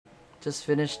Just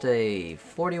finished a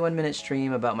 41-minute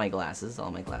stream about my glasses, all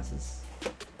my glasses.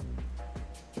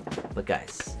 But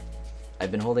guys, I've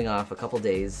been holding off a couple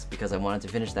days because I wanted to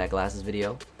finish that glasses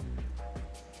video.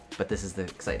 But this is the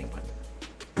exciting part.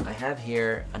 I have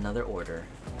here another order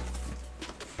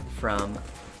from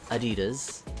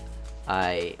Adidas.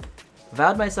 I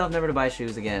vowed myself never to buy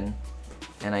shoes again,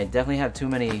 and I definitely have too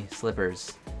many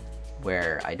slippers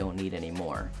where I don't need any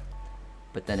more.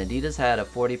 But then Adidas had a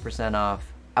 40% off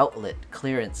outlet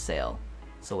clearance sale,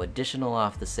 so additional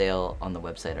off the sale on the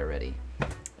website already,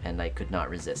 and I could not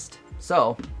resist.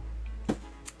 So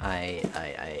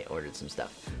I ordered some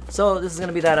stuff. So this is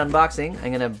gonna be that unboxing.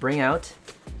 I'm gonna bring out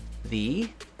the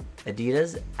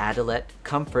Adidas Adilette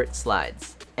Comfort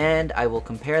Slides, and I will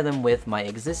compare them with my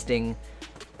existing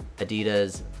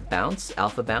Adidas Bounce,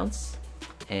 AlphaBounce,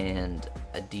 and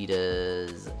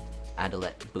Adidas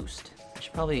Adilette Boost. I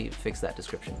should probably fix that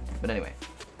description. But anyway,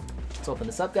 let's open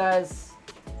this up, guys.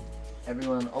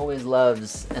 Everyone always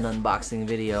loves an unboxing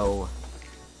video.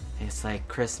 It's like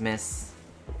Christmas,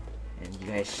 and you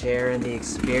guys share in the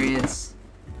experience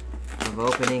of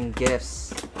opening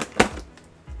gifts.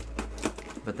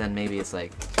 But then maybe it's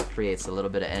like creates a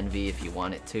little bit of envy if you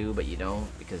want it to, but you don't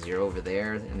because you're over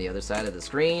there in the other side of the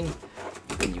screen,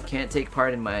 and you can't take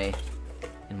part in my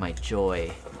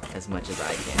joy as much as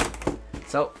I can.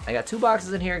 So I got 2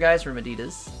 boxes in here, guys, from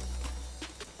Adidas.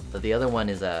 But the other one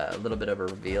is a little bit of a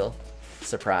reveal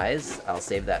surprise. I'll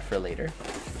save that for later.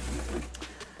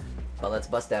 But let's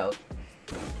bust out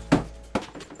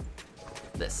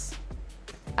this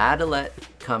Adilette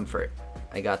Comfort.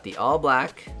 I got the all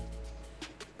black.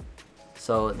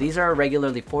 So these are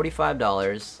regularly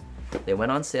 $45. They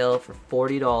went on sale for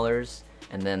 $40,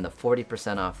 and then the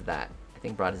 40% off that, I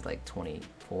think brought us like $24,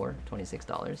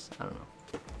 $26. I don't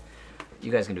know.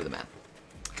 You guys can do the math.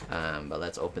 But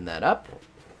let's open that up.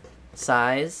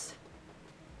 Size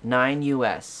 9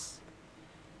 US.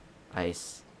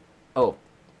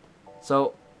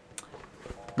 So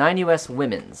 9 US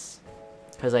women's,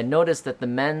 because I noticed that the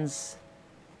men's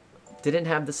didn't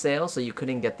have the sale, so you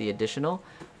couldn't get the additional.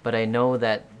 But I know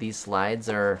that these slides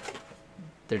they're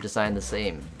designed the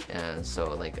same.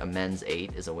 So like a men's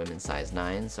 8 is a women's size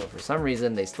 9. So for some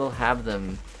reason they still have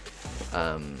them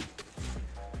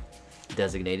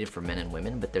designated for men and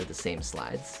women, but they're the same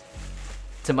slides.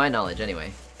 To my knowledge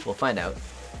anyway. We'll find out.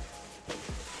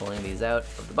 Pulling these out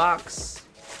of the box.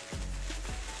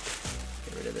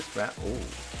 Get rid of this wrap. Ooh,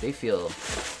 they feel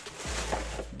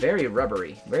very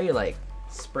rubbery, very like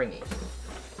springy.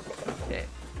 Okay.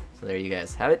 So there you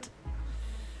guys have it.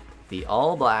 The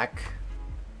all black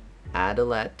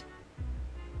Adilette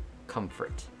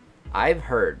Comfort. I've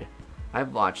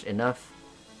watched enough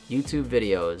YouTube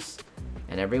videos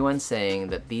and everyone's saying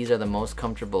that these are the most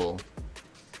comfortable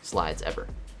slides ever.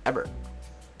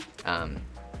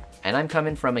 And I'm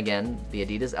coming from, again, the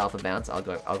Adidas AlphaBounce.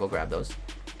 I'll go grab those.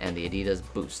 And the Adidas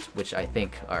Boost, which I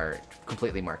think are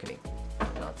completely marketing.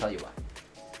 And I'll tell you why.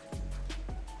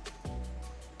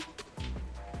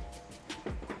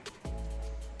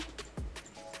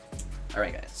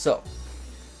 Alright guys, so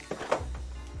a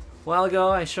while ago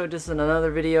I showed this in another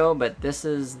video, but this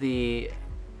is the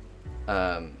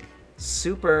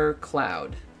Super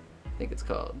Cloud, I think it's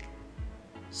called.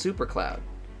 Super Cloud,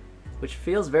 which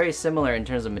feels very similar in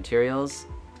terms of materials.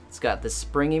 It's got this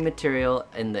springy material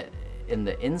in the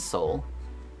insole,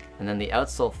 and then the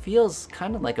outsole feels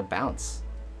kind of like a bounce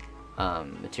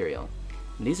material.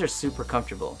 And these are super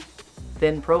comfortable.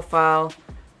 Thin profile.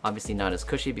 Obviously not as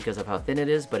cushy because of how thin it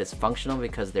is, but it's functional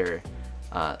because they're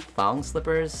thong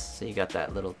slippers. So you got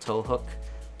that little toe hook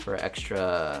for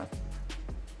extra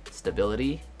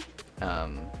stability,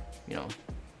 you know,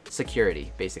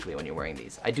 security basically when you're wearing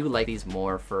these. I do like these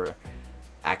more for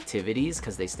activities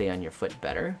because they stay on your foot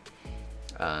better.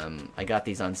 I got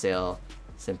these on sale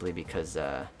simply because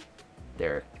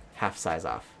they're half size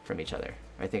off from each other.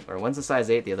 I think, or one's a size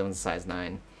 8, the other one's a size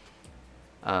 9.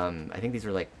 I think these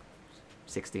were like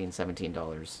 $16,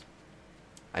 $17.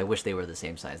 I wish they were the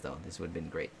same size though. This would have been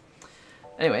great.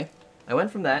 Anyway, I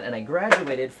went from that and I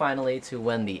graduated finally to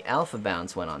when the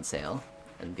AlphaBounce went on sale.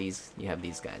 And these, you have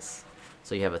these guys.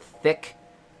 So you have a thick,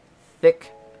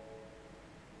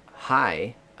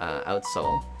 high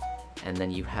outsole, and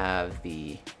then you have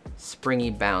the springy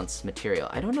bounce material.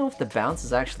 I don't know if the bounce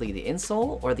is actually the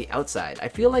insole or the outside. I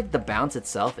feel like the bounce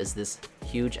itself is this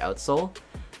huge outsole,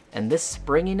 and this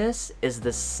springiness is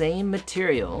the same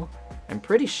material, I'm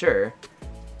pretty sure,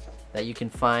 that you can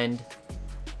find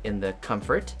in the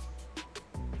Comfort.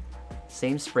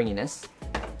 Same springiness,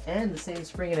 and the same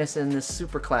springiness in the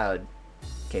Super Cloud.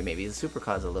 Okay, maybe the Super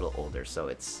Cloud's a little older, so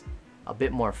it's a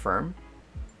bit more firm.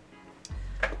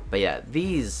 But yeah,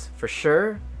 these for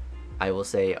sure, I will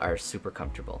say, are super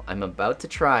comfortable. I'm about to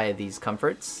try these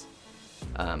comforts.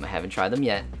 I haven't tried them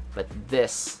yet, but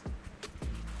this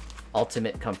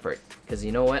ultimate comfort, because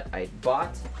you know what I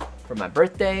bought for my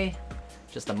birthday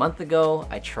just a month ago?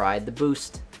 I tried the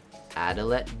Boost,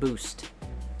 Adilette Boost.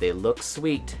 They look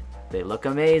sweet, they look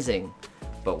amazing,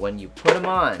 but when you put them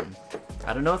on,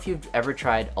 I don't know if you've ever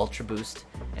tried Ultra Boost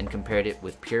and compared it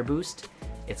with Pure Boost.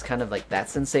 It's kind of like that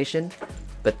sensation,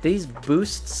 but these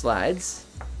Boost slides,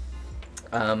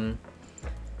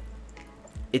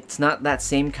 it's not that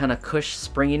same kind of cush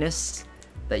springiness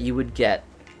that you would get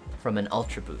from an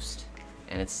Ultra Boost.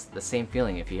 And it's the same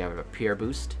feeling if you have a Pure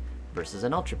Boost versus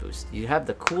an Ultra Boost. You have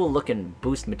the cool looking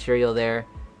Boost material there,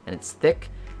 and it's thick,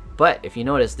 but if you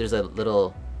notice, there's a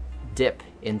little dip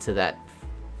into that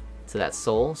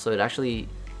sole, so it actually,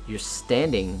 you're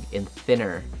standing in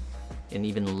thinner and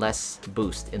even less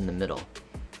boost in the middle.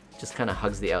 Just kind of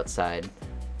hugs the outside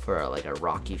for like a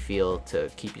rocky feel to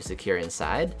keep you secure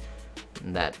inside.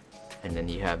 And then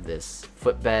you have this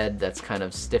footbed that's kind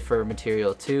of stiffer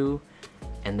material too.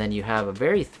 And then you have a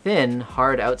very thin,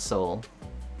 hard outsole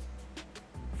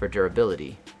for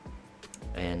durability.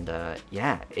 And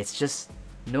yeah, it's just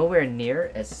nowhere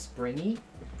near as springy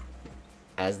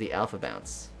as the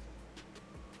AlphaBounce.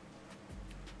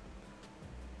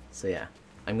 So yeah,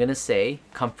 I'm gonna say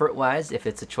comfort-wise, if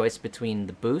it's a choice between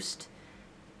the Boost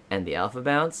and the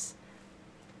AlphaBounce,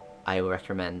 I would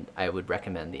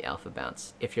recommend the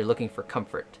AlphaBounce if you're looking for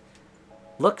comfort.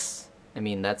 Looks, I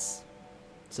mean, that's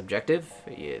subjective.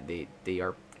 Yeah, they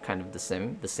are kind of the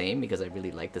same because I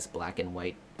really like this black and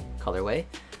white colorway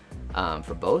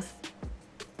for both.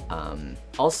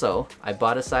 Also, I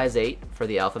bought a size 8 for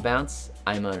the AlphaBounce.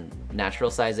 I'm a natural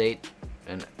size 8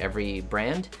 in every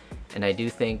brand, and I do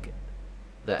think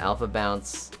the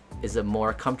AlphaBounce is a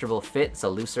more comfortable fit. It's a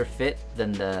looser fit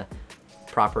than the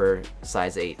proper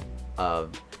size 8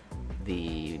 of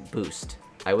the Boost.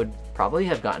 I would probably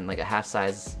have gotten like a half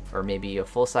size or maybe a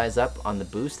full size up on the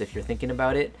Boost if you're thinking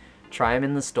about it. Try them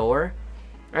in the store.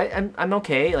 I'm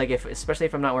okay, like especially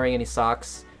if I'm not wearing any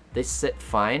socks, they sit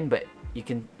fine, but you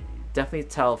can definitely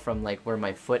tell from like where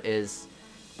my foot is,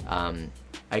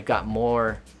 I got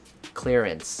more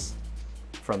clearance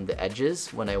from the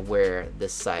edges when I wear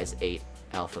this size 8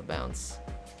 AlphaBounce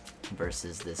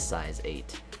versus this size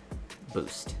 8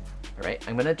 Boost. All right,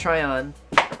 I'm gonna try on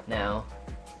now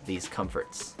these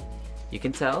comforts. You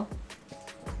can tell,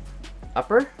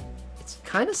 upper, it's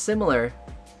kind of similar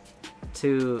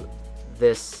to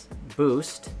this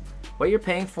Boost. What you're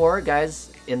paying for,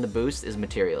 guys, in the Boost is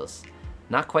materials.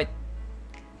 Not quite,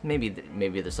 maybe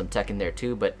there's some tech in there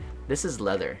too, but this is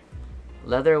leather.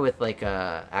 Leather with like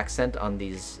a accent on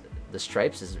the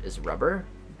stripes is rubber,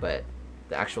 but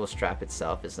the actual strap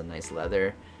itself is a nice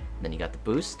leather. And then you got the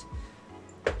Boost.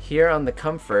 Here on the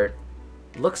comfort,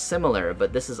 looks similar,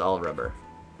 but this is all rubber,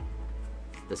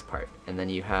 this part. And then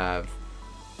you have,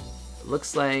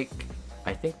 looks like,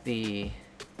 I think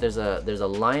there's a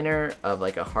liner of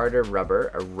like a harder rubber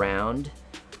around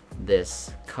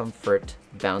this comfort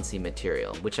bouncy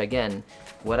material, which again,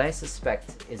 what I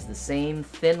suspect is the same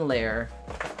thin layer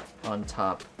on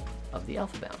top of the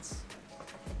AlphaBounce.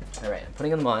 All right, I'm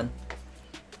putting them on.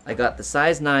 I got the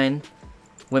size 9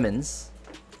 women's.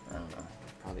 I don't know,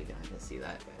 you're probably not gonna see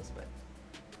that, guys, but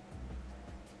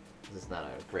this is not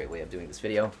a great way of doing this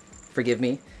video. Forgive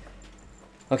me.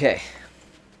 Okay.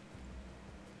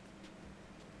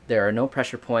 There are no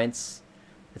pressure points.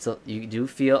 You do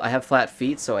feel, I have flat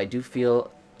feet, so I do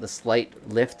feel the slight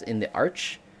lift in the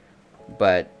arch,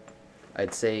 but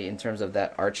I'd say in terms of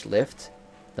that arch lift,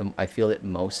 I feel it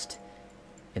most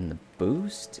in the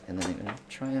Boost. And then I'm gonna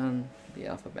try on the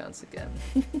AlphaBounce again.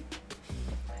 You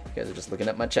guys are just looking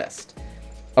at my chest.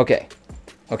 Okay,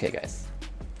 guys,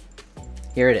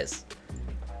 here it is.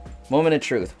 Moment of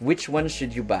truth. Which one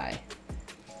should you buy?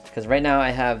 Because right now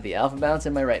I have the AlphaBounce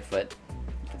in my right foot.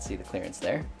 You can see the clearance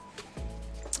there.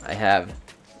 I have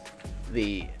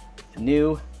the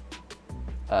new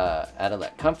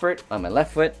Adilette Comfort on my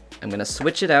left foot. I'm gonna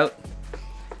switch it out,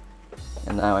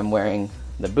 and now I'm wearing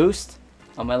the Boost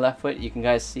on my left foot. You can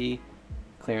guys see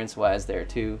clearance-wise there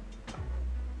too.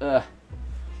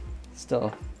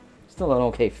 Still an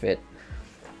okay fit,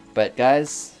 but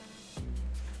guys,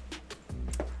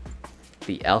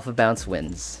 the AlphaBounce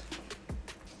wins.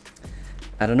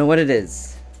 I don't know what it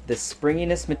is. The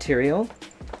springiness material.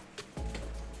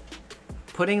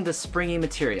 Putting the springy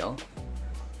material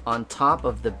on top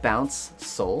of the bounce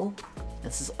sole,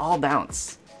 this is all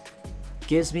bounce,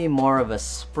 gives me more of a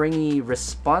springy,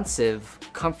 responsive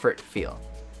comfort feel.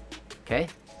 Okay?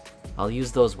 I'll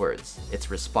use those words.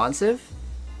 It's responsive,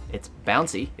 It's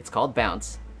bouncy, it's called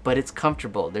Bounce, but it's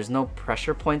comfortable. There's no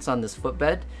pressure points on this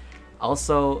footbed.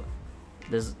 Also,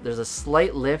 there's a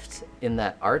slight lift in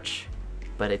that arch,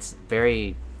 but it's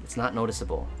not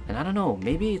noticeable. And I don't know,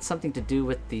 maybe it's something to do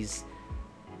with these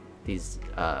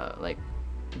like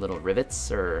little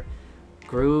rivets or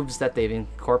grooves that they've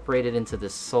incorporated into the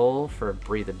sole for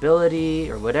breathability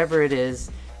or whatever it is.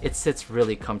 It sits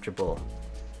really comfortable.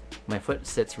 My foot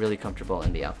sits really comfortable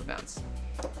in the AlphaBounce.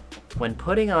 When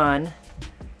putting on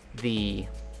the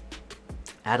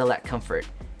Adilette Comfort,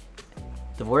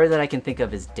 the word that I can think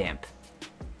of is damp.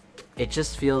 It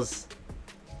just feels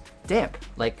damp.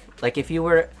 Like if you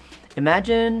were,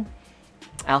 imagine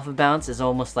AlphaBounce is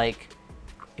almost like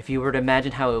if you were to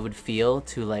imagine how it would feel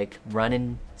to like run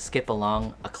and skip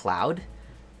along a cloud.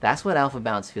 That's what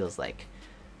AlphaBounce feels like.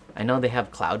 I know they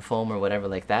have cloud foam or whatever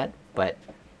like that, but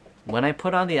when I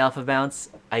put on the AlphaBounce,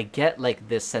 I get like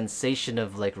this sensation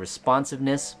of like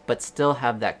responsiveness, but still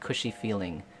have that cushy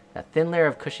feeling. That thin layer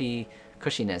of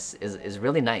cushiness is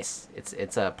really nice.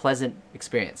 It's a pleasant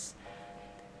experience.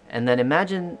 And then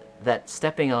imagine that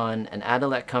stepping on an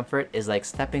Adilette Comfort is like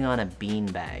stepping on a bean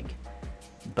bag,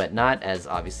 but not as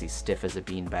obviously stiff as a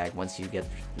bean bag once you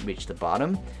reach the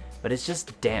bottom, but it's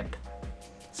just damp.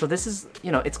 So this is,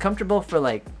 you know, it's comfortable for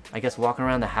like, I guess walking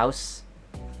around the house.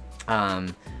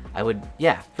 I would,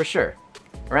 yeah, for sure.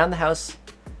 Around the house,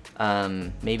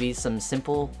 maybe some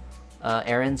simple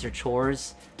errands or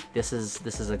chores. This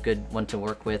is a good one to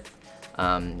work with.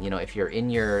 You know, if you're in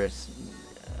your,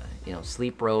 you know,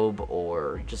 sleep robe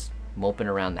or just moping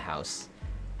around the house,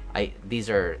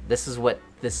 this is what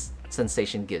this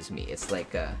sensation gives me. It's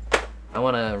like I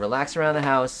want to relax around the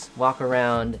house, walk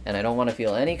around, and I don't want to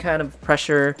feel any kind of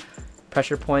pressure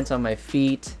points on my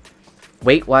feet.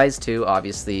 Weight-wise too,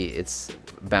 obviously, it's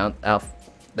the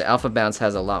AlphaBounce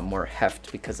has a lot more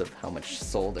heft because of how much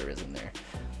sole there is in there.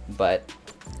 But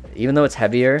even though it's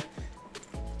heavier,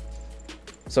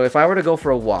 so if I were to go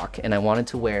for a walk and I wanted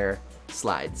to wear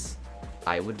slides,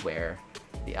 I would wear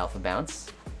the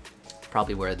AlphaBounce.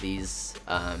 Probably wear these.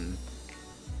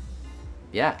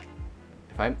 Yeah,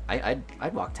 if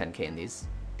I'd walk 10K in these.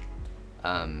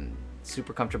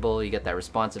 Super comfortable. You get that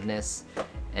responsiveness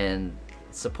and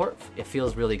support. It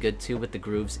feels really good too with the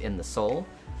grooves in the sole.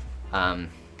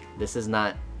 This is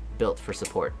not built for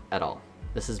support at all.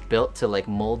 This is built to like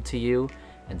mold to you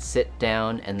and sit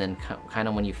down, and then kind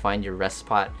of when you find your rest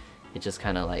spot, it just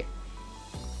kind of like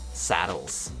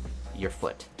saddles your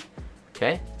foot.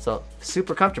 Okay, so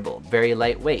super comfortable, very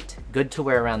lightweight, good to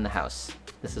wear around the house.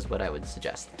 This is what I would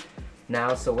suggest.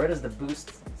 Now, so where does the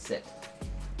boost sit?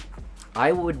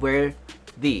 I would wear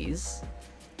these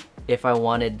if I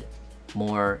wanted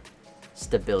more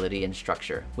stability and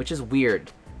structure, which is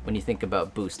weird when you think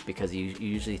about boost, because you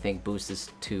usually think boost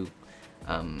is too,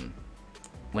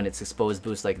 when it's exposed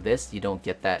boost like this, you don't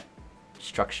get that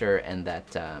structure and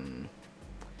that,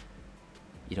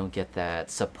 you don't get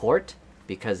that support,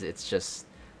 because it's just,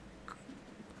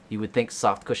 you would think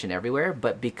soft cushion everywhere,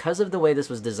 but because of the way this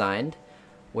was designed,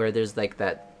 where there's like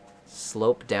that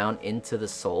slope down into the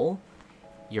sole,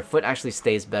 your foot actually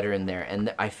stays better in there,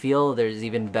 and I feel there's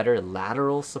even better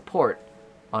lateral support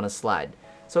on a slide.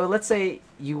 So let's say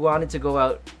you wanted to go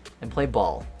out and play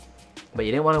ball, but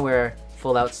you didn't want to wear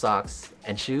full out socks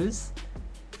and shoes.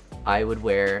 I would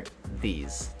wear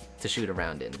these to shoot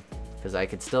around in, because I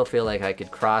could still feel like I could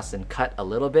cross and cut a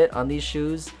little bit on these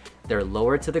shoes. They're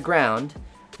lower to the ground,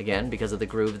 again, because of the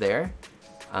groove there.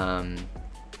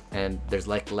 And there's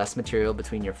like less material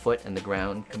between your foot and the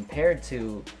ground compared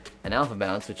to an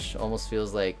AlphaBounce, which almost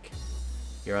feels like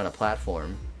you're on a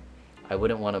platform. I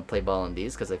wouldn't want to play ball in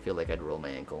these because I feel like I'd roll my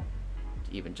ankle,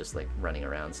 even just like running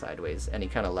around sideways. Any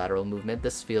kind of lateral movement,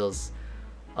 this feels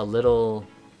a little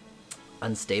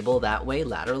unstable that way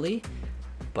laterally,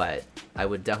 but I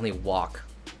would definitely walk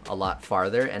a lot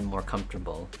farther and more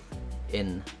comfortable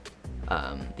in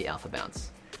the AlphaBounce.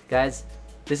 Guys,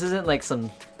 this isn't like some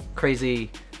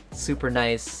crazy, super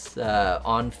nice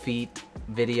on feet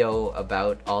video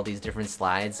about all these different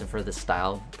slides for the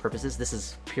style purposes. This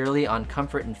is purely on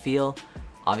comfort and feel,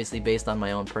 obviously based on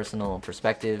my own personal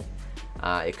perspective.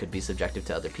 It could be subjective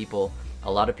to other people.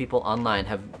 A lot of people online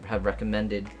have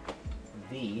recommended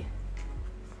the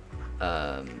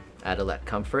Adilette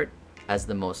Comfort as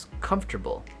the most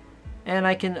comfortable, and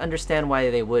I can understand why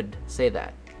they would say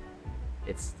that.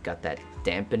 It's got that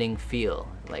dampening feel,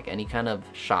 like any kind of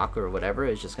shock or whatever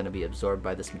is just going to be absorbed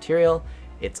by this material.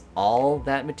 It's all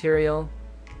that material.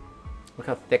 Look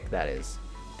how thick that is.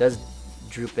 It does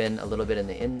droop in a little bit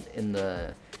in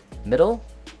the middle,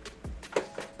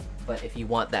 but if you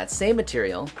want that same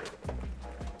material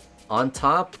on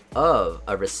top of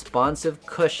a responsive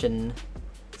cushion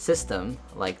system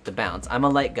like the Bounce. I'm a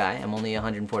light guy, I'm only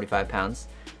 145 pounds.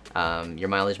 Your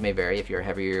mileage may vary if you're a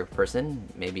heavier person.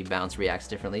 Maybe Bounce reacts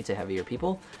differently to heavier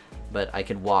people, but I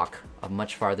could walk a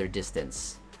much farther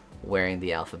distance wearing the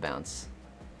AlphaBounce.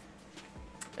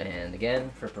 And again,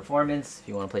 for performance, if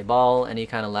you want to play ball, any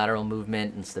kind of lateral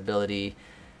movement and stability,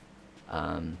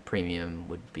 premium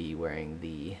would be wearing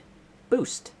the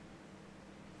Boost.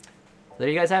 So there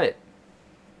you guys have it.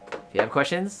 If you have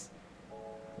questions,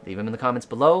 leave them in the comments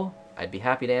below. I'd be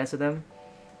happy to answer them.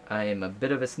 I am a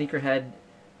bit of a sneakerhead,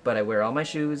 but I wear all my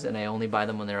shoes and I only buy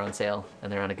them when they're on sale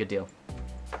and they're on a good deal.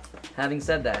 Having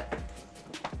said that,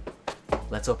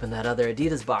 let's open that other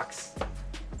Adidas box.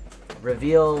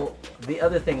 Reveal the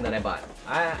other thing that I bought.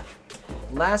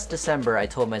 Last December, I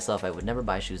told myself I would never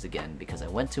buy shoes again because I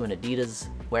went to an Adidas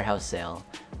warehouse sale.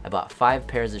 I bought 5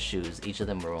 pairs of shoes. Each of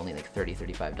them were only like $30,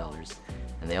 $35,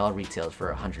 and they all retailed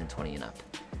for $120 and up.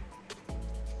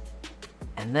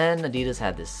 And then Adidas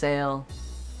had this sale.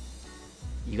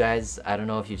 You guys, I don't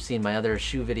know if you've seen my other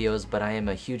shoe videos, but I am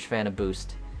a huge fan of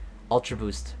Boost, Ultra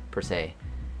Boost per se,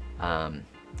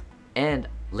 and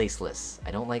laceless.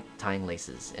 I don't like tying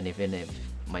laces, and even if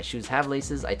my shoes have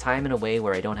laces, I tie them in a way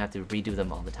where I don't have to redo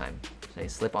them all the time. So they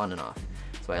slip on and off.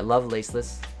 So I love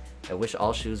laceless. I wish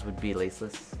all shoes would be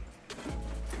laceless.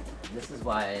 This is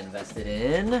why I invested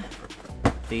in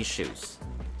these shoes.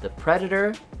 The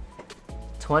Predator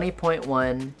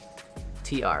 20.1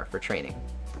 TR for training.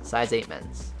 Size 8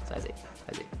 men's. Size 8.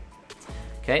 Size 8.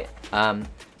 Okay.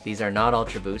 These are not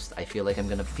Ultra Boost. I feel like I'm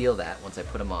gonna feel that once I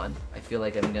put them on. I feel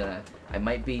like I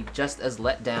might be just as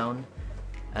let down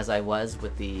as I was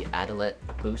with the Adilette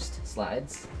Boost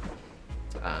slides.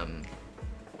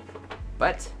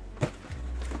 But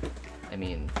I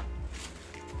mean,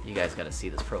 you guys gotta see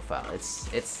this profile.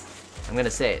 I'm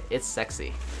gonna say it, it's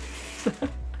sexy.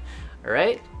 All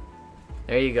right,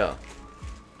 there you go.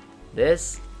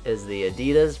 This is the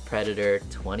Adidas Predator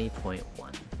 20.1.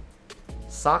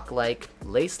 Sock-like,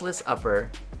 laceless upper,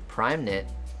 prime knit.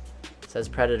 It says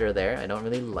Predator there. I don't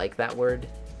really like that word,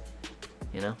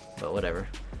 you know, but whatever.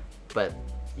 But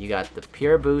you got the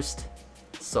Pure Boost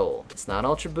sole. It's not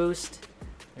Ultra Boost.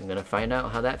 I'm gonna find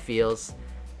out how that feels.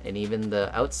 And even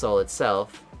the outsole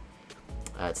itself,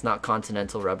 it's not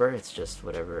Continental rubber. It's just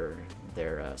whatever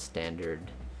their standard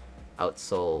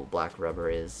outsole black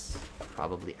rubber is.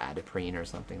 Probably Adiprene or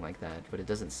something like that, but it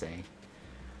doesn't say.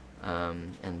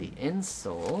 And the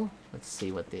insole, let's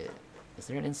see what the, is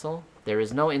there an insole? There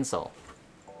is no insole.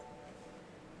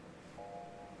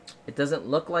 It doesn't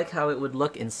look like how it would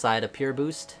look inside a Pure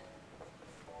Boost,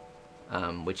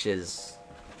 which is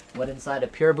what inside a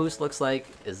Pure Boost looks like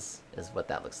is what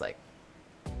that looks like.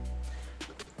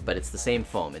 But it's the same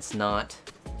foam. It's not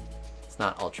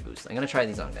Ultra Boost. I'm gonna try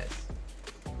these on, guys.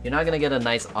 You're not gonna get a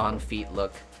nice on feet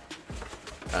look.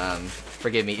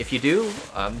 Forgive me. If you do,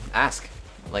 ask.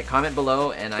 Like, comment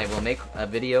below and I will make a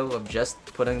video of just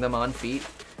putting them on feet.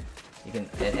 You can,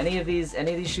 any of these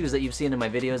shoes that you've seen in my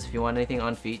videos, if you want anything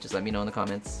on feet, just let me know in the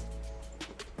comments.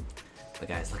 But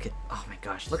guys, look at, oh my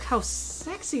gosh, look how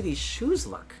sexy these shoes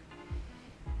look.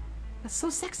 That's so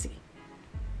sexy.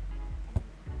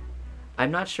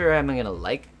 I'm not sure I'm gonna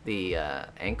like the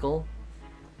ankle.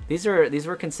 These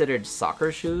were considered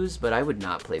soccer shoes, but I would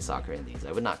not play soccer in these.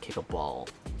 I would not kick a ball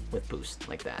with Boost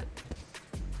like that.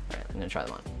 All right, I'm gonna try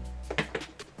them on.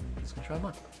 I'm just gonna try them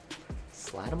on.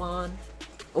 Slide them on.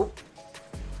 Oh,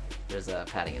 there's a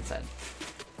padding inside.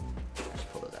 I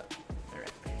should pull those out. All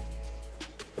right.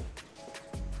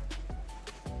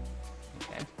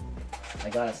 Okay. I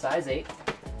got a size 8.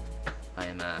 I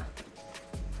am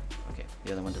okay.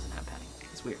 The other one doesn't have padding.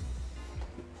 It's weird.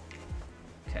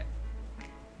 Okay.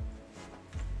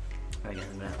 All right, guys.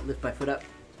 I'm gonna lift my foot up.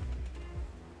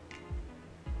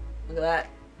 Look at that.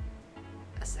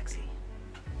 That's sexy.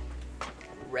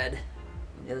 Red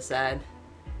on the other side.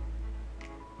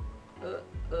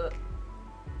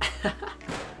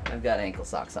 I've got ankle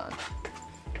socks on.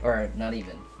 Or not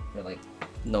even. They're like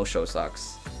no-show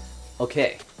socks.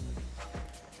 Okay.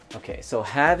 Okay, so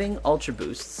having Ultra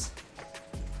Boosts,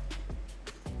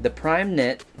 the Prime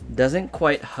Knit doesn't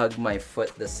quite hug my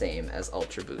foot the same as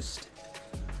Ultra Boost.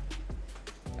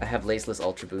 I have laceless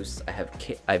Ultra Boost.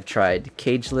 I've tried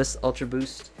cageless Ultra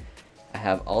Boost. I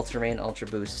have all-terrain Ultra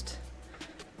Boost.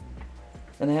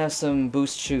 And I have some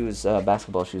Boost shoes,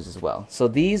 basketball shoes as well. So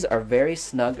these are very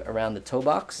snug around the toe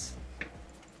box,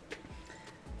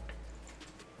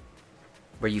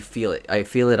 where you feel it. I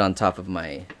feel it on top of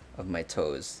my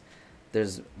toes.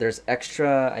 There's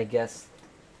extra, I guess,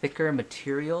 thicker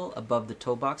material above the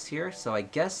toe box here. So I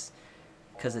guess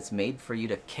because it's made for you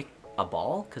to kick a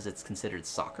ball because it's considered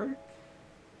soccer.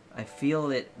 I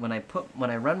feel it when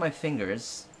I run my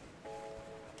fingers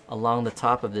along the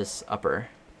top of this upper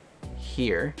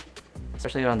here,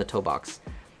 especially on the toe box.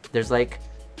 There's like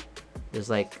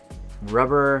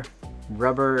rubber,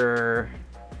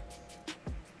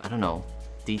 I don't know,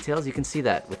 details. You can see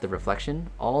that with the reflection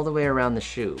all the way around the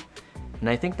shoe. And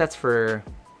I think that's for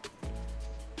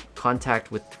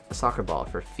contact with a soccer ball,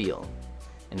 for feel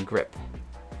and grip.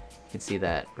 You can see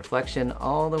that reflection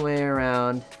all the way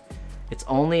around. It's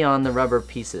only on the rubber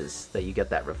pieces that you get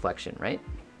that reflection, right?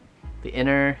 The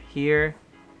inner here,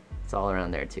 it's all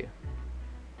around there too.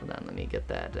 Hold on, let me get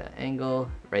that angle.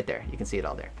 Right there, you can see it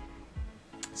all there.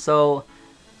 So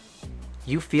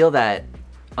you feel that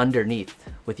underneath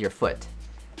with your foot,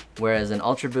 whereas an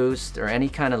Ultra Boost or any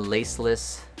kind of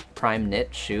laceless prime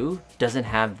knit shoe doesn't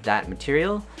have that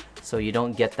material, so you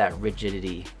don't get that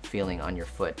rigidity feeling on your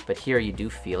foot. But here you do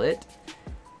feel it.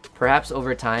 Perhaps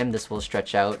over time this will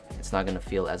stretch out. It's not going to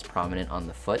feel as prominent on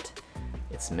the foot.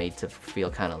 It's made to feel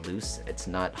kind of loose. It's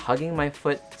not hugging my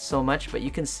foot so much, but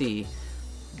you can see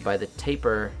by the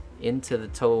taper into the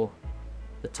toe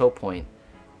point,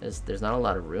 there's not a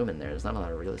lot of room in there. There's not a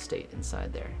lot of real estate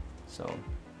inside there. So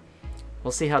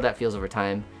we'll see how that feels over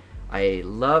time. I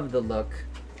love the look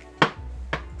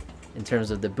in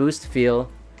terms of the Boost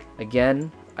feel.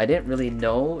 Again, I didn't really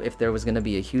know if there was going to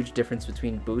be a huge difference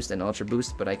between Boost and Ultra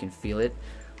Boost, but I can feel it.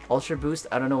 Ultra Boost,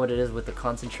 I don't know what it is with the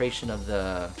concentration of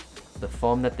the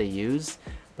foam that they use,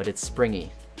 but it's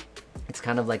springy. It's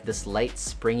kind of like this light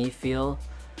springy feel.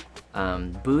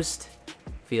 Boost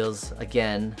feels,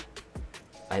 again,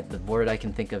 the word I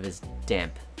can think of is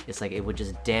damp. It's like it would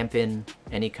just dampen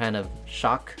any kind of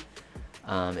shock.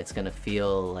 It's gonna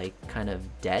feel like kind of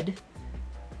dead,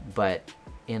 but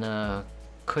in a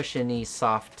cushiony,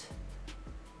 soft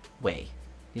way.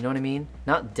 You know what I mean?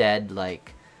 Not dead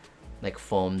like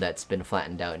foam that's been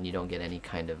flattened out and you don't get any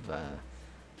kind of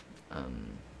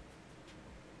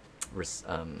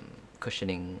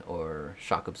cushioning or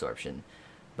shock absorption.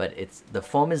 But the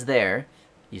foam is there.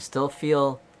 You still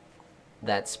feel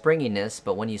that springiness,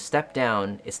 but when you step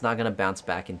down, it's not gonna bounce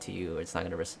back into you. It's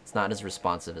not as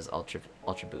responsive as Ultra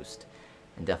Boost,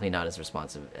 and definitely not as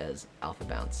responsive as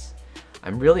AlphaBounce.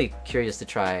 I'm really curious to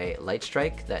try Light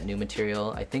Strike, that new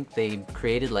material. I think they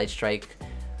created Light Strike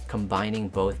combining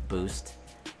both Boost,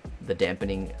 the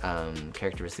dampening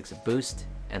characteristics of Boost,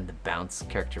 and the bounce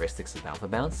characteristics of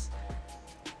AlphaBounce.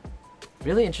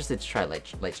 Really interested to try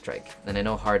Light Strike, and I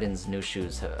know Harden's new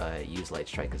shoes use Light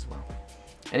Strike as well.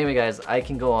 Anyway guys, I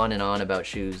can go on and on about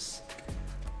shoes.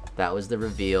 That was the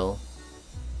reveal.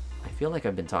 I feel like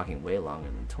I've been talking way longer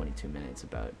than 22 minutes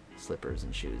about slippers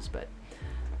and shoes, but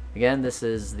again, this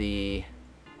is the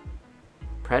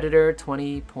Predator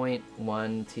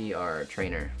 20.1 TR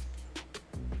trainer.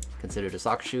 Considered a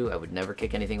sock shoe. I would never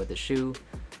kick anything with this shoe.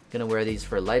 Gonna wear these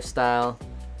for lifestyle.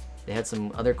 They had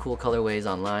some other cool colorways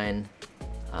online,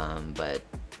 but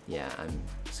yeah, I'm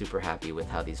super happy with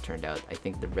how these turned out. I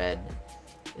think the red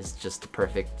is just the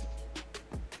perfect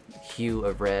hue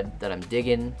of red that I'm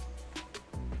digging.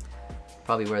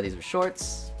 Probably wear these with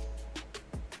shorts.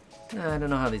 I don't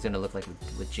know how these are gonna look like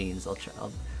with jeans.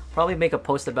 I'll probably make a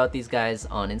post about these guys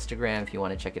on Instagram if you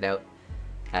want to check it out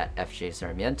at FJ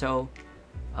Sarmiento.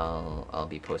 I'll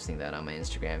be posting that on my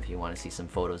Instagram if you want to see some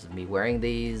photos of me wearing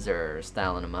these or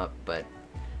styling them up. But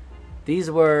these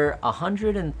were I'm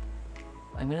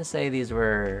gonna say these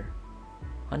were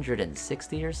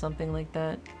 160 or something like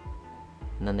that,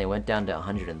 and then they went down to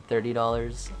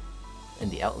 $130 in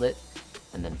the outlet,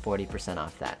 and then 40%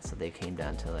 off that, so they came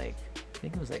down to like, I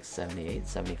think it was like $78,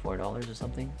 $74 or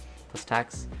something plus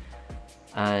tax,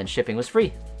 and shipping was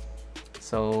free.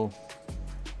 So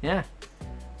yeah,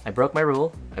 I broke my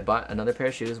rule. I bought another pair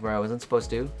of shoes where I wasn't supposed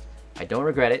to. I don't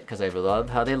regret it because I love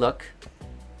how they look.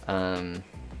 The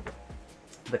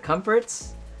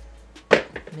comforts,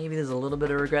 maybe there's a little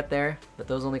bit of regret there, but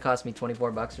those only cost me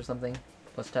 24 bucks or something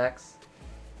plus tax.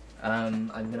 I'm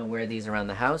gonna wear these around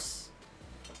the house.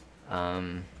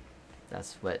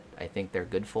 That's what I think they're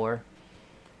good for.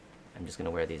 I'm just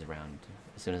gonna wear these around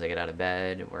as soon as I get out of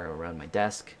bed, or around my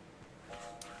desk.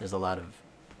 There's a lot of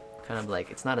kind of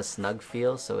like, it's not a snug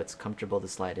feel, so it's comfortable to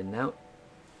slide in and out.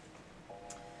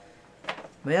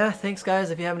 But yeah, thanks guys.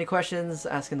 If you have any questions,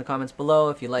 ask in the comments below.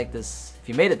 If you like this, if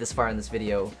you made it this far in this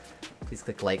video, please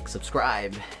click like,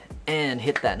 subscribe, and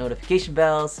hit that notification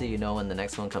bell so you know when the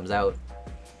next one comes out.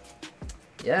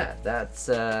 Yeah, that's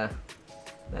the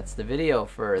video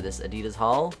for this Adidas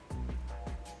haul.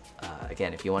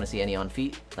 Again, if you want to see any on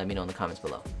feet, let me know in the comments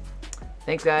below.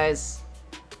 Thanks guys.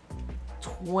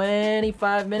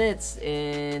 25 minutes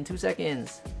in 2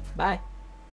 seconds. Bye.